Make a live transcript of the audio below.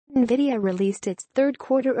Nvidia released its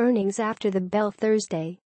third-quarter earnings after the bell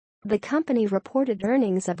Thursday. The company reported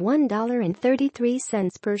earnings of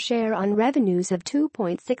 $1.33 per share on revenues of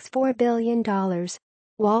 $2.64 billion.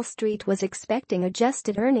 Wall Street was expecting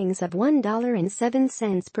adjusted earnings of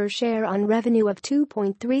 $1.07 per share on revenue of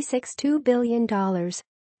 $2.362 billion.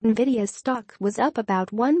 Nvidia's stock was up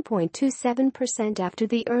about 1.27% after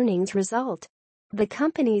the earnings result. The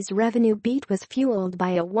company's revenue beat was fueled by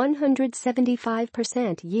a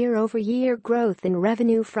 175% year-over-year growth in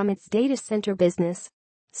revenue from its data center business.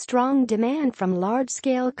 Strong demand from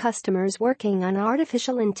large-scale customers working on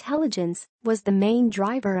artificial intelligence was the main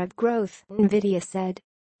driver of growth, Nvidia said.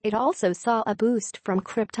 It also saw a boost from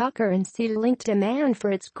cryptocurrency-linked demand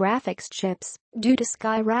for its graphics chips due to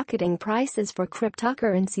skyrocketing prices for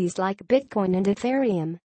cryptocurrencies like Bitcoin and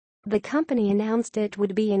Ethereum. The company announced it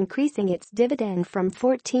would be increasing its dividend from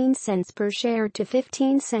 14 cents per share to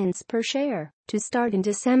 15 cents per share to start in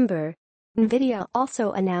December. Nvidia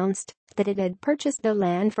also announced that it had purchased the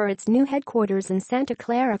land for its new headquarters in Santa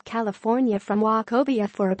Clara, California from Wachovia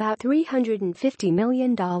for about $350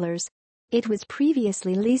 million. It was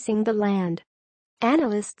previously leasing the land.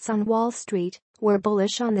 Analysts on Wall Street were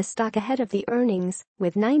bullish on the stock ahead of the earnings,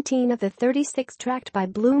 with 19 of the 36 tracked by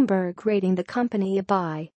Bloomberg rating the company a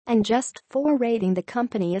buy and just 4 rating the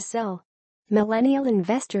company a sell. Millennial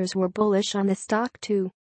investors were bullish on the stock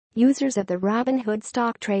too. Users of the Robinhood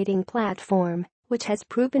stock trading platform, which has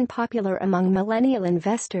proven popular among millennial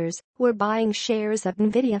investors, were buying shares of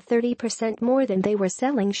Nvidia 30% more than they were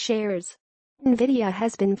selling shares. Nvidia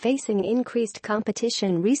has been facing increased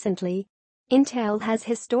competition recently. Intel has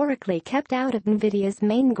historically kept out of Nvidia's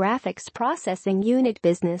main graphics processing unit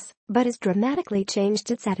business, but has dramatically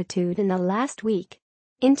changed its attitude in the last week.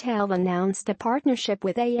 Intel announced a partnership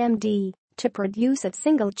with AMD to produce a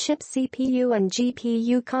single-chip CPU and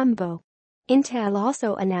GPU combo. Intel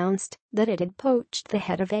also announced that it had poached the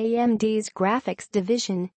head of AMD's graphics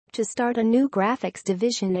division to start a new graphics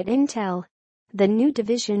division at Intel. The new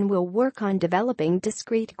division will work on developing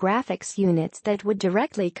discrete graphics units that would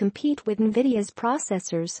directly compete with Nvidia's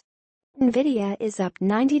processors. Nvidia is up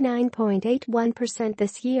 99.81%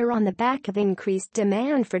 this year on the back of increased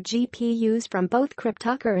demand for GPUs from both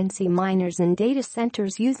cryptocurrency miners and data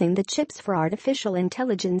centers using the chips for artificial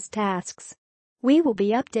intelligence tasks. We will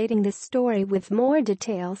be updating this story with more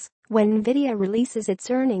details when Nvidia releases its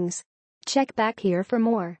earnings. Check back here for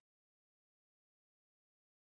more.